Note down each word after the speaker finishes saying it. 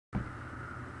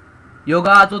Yo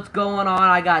guys, what's going on?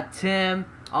 I got Tim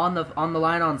on the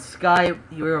line on Skype.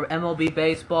 We're MLB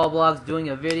Baseball Blogs doing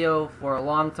a video for a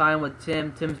long time with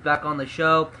Tim. Tim's back on the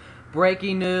show.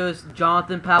 Breaking news,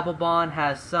 Jonathan Papelbon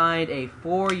has signed a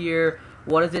 4-year,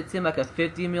 what is it, Tim, like a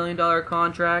 $50 million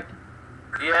contract?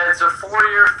 Yeah, it's a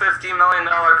 4-year, $50 million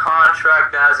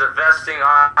contract that has a vesting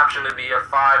option to be a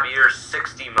 5-year,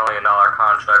 $60 million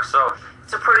contract. So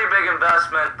it's a pretty big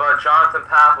investment, but Jonathan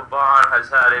Papelbon has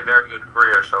had a very good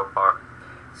career so far.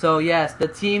 So yes, the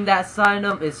team that signed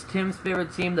him is Tim's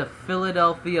favorite team, the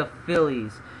Philadelphia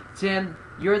Phillies. Tim,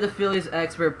 you're the Phillies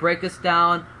expert. Break us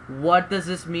down. What does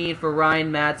this mean for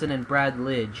Ryan Madson and Brad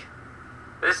Lidge?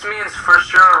 This means for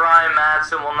sure Ryan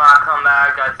Madson will not come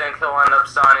back. I think he'll end up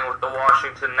signing with the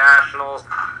Washington Nationals.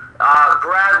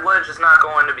 Brad Lidge is not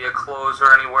going to be a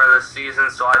closer anywhere this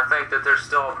season, so I think that there's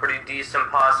still a pretty decent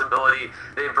possibility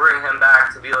they bring him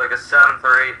back to be like a 7th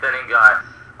or 8th inning guy.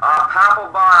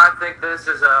 Papelbon, I think this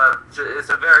is a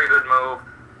very good move,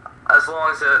 as long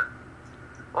as it.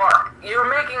 Well, you're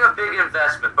making a big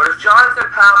investment, but if Jonathan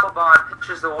Papelbon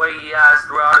pitches the way he has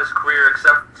throughout his career,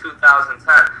 except for 2010,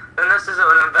 then this is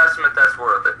an investment that's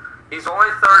worth it. He's only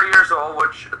 30 years old,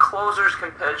 which closers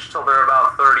can pitch till they're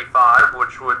about 35,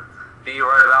 which would be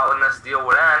right about when this deal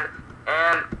would end.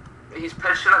 And he's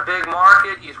pitched in a big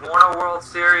market. He's won a World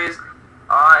Series,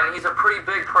 and he's a pretty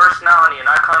big personality, and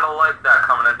I kind of like that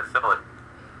coming into Philly.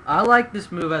 I like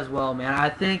this move as well, man. I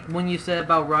think when you said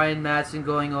about Ryan Madson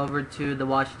going over to the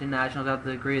Washington Nationals, I have to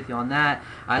agree with you on that.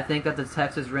 I think that the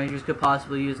Texas Rangers could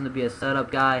possibly use him to be a setup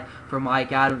guy for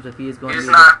Mike Adams if he is going to be...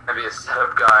 He's not going to be a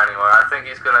setup guy anymore. I think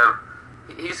he's going to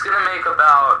make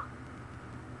about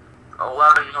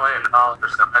 $11 million or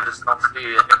something. I just don't see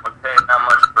anyone paying that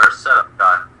much for a setup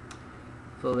guy.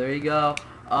 So there you go.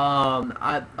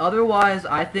 Otherwise,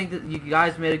 I think that you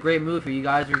guys made a great move here. You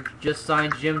guys are just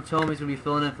signed Jim Thome's going to be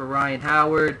filling in for Ryan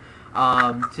Howard.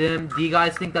 Tim, do you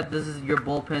guys think that this is your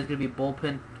bullpen is going to be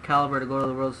bullpen caliber to go to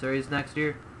the World Series next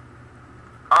year?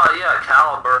 Yeah,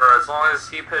 caliber, as long as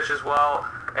he pitches well.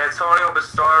 Antonio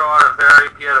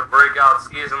Bastardo he had a breakout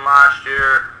season last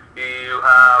year. You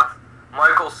have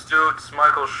Michael Stutz,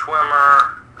 Michael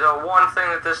Schwimmer. The one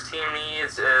thing that this team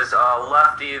needs is a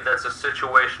lefty that's a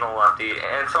situational lefty.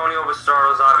 Antonio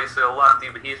Bastardo is obviously a lefty,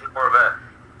 but he's more of a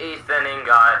 8th inning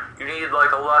guy. You need like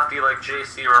a lefty like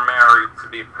J.C. Romero to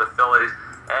be for the Phillies.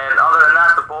 And other than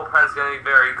that, the bullpen's going to be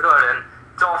very good. And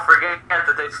don't forget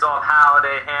that they still have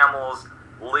Halladay, Hamels,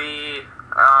 Lee,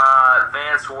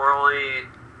 Vance Worley,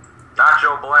 not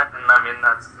Joe Blanton. I mean,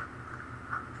 that's...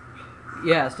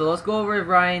 Yeah, so let's go over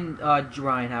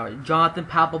Jonathan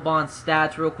Papelbon's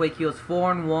stats real quick. He was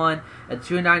 4-1, a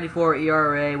 2.94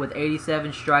 ERA with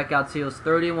 87 strikeouts. He was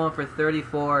 31 for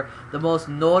 34. The most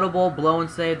notable blown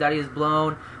save that he has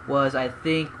blown was,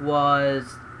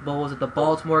 what was it, the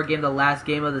Baltimore game, the last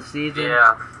game of the season?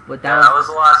 Yeah, that was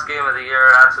the last game of the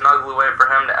year. That's an ugly way for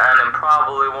him to end, and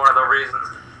probably one of the reasons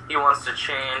he wants to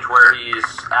change where he's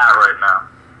at right now.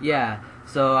 Yeah.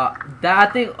 So I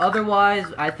think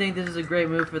this is a great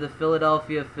move for the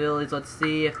Philadelphia Phillies. Let's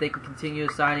see if they can continue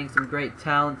signing some great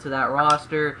talent to that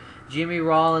roster. Jimmy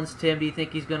Rollins, Tim, do you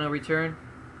think he's going to return?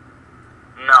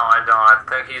 No, I don't. I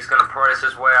think he's going to price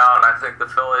his way out, and I think the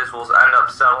Phillies will end up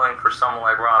settling for someone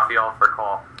like Rafael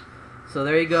Furcal. So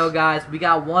there you go, guys. We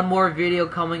got one more video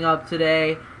coming up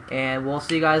today, and we'll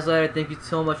see you guys later. Thank you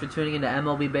so much for tuning in to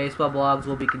MLB Baseball Blogs.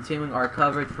 We'll be continuing our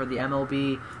coverage for the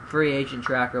MLB Free Agent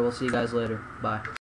Tracker. We'll see you guys later. Bye.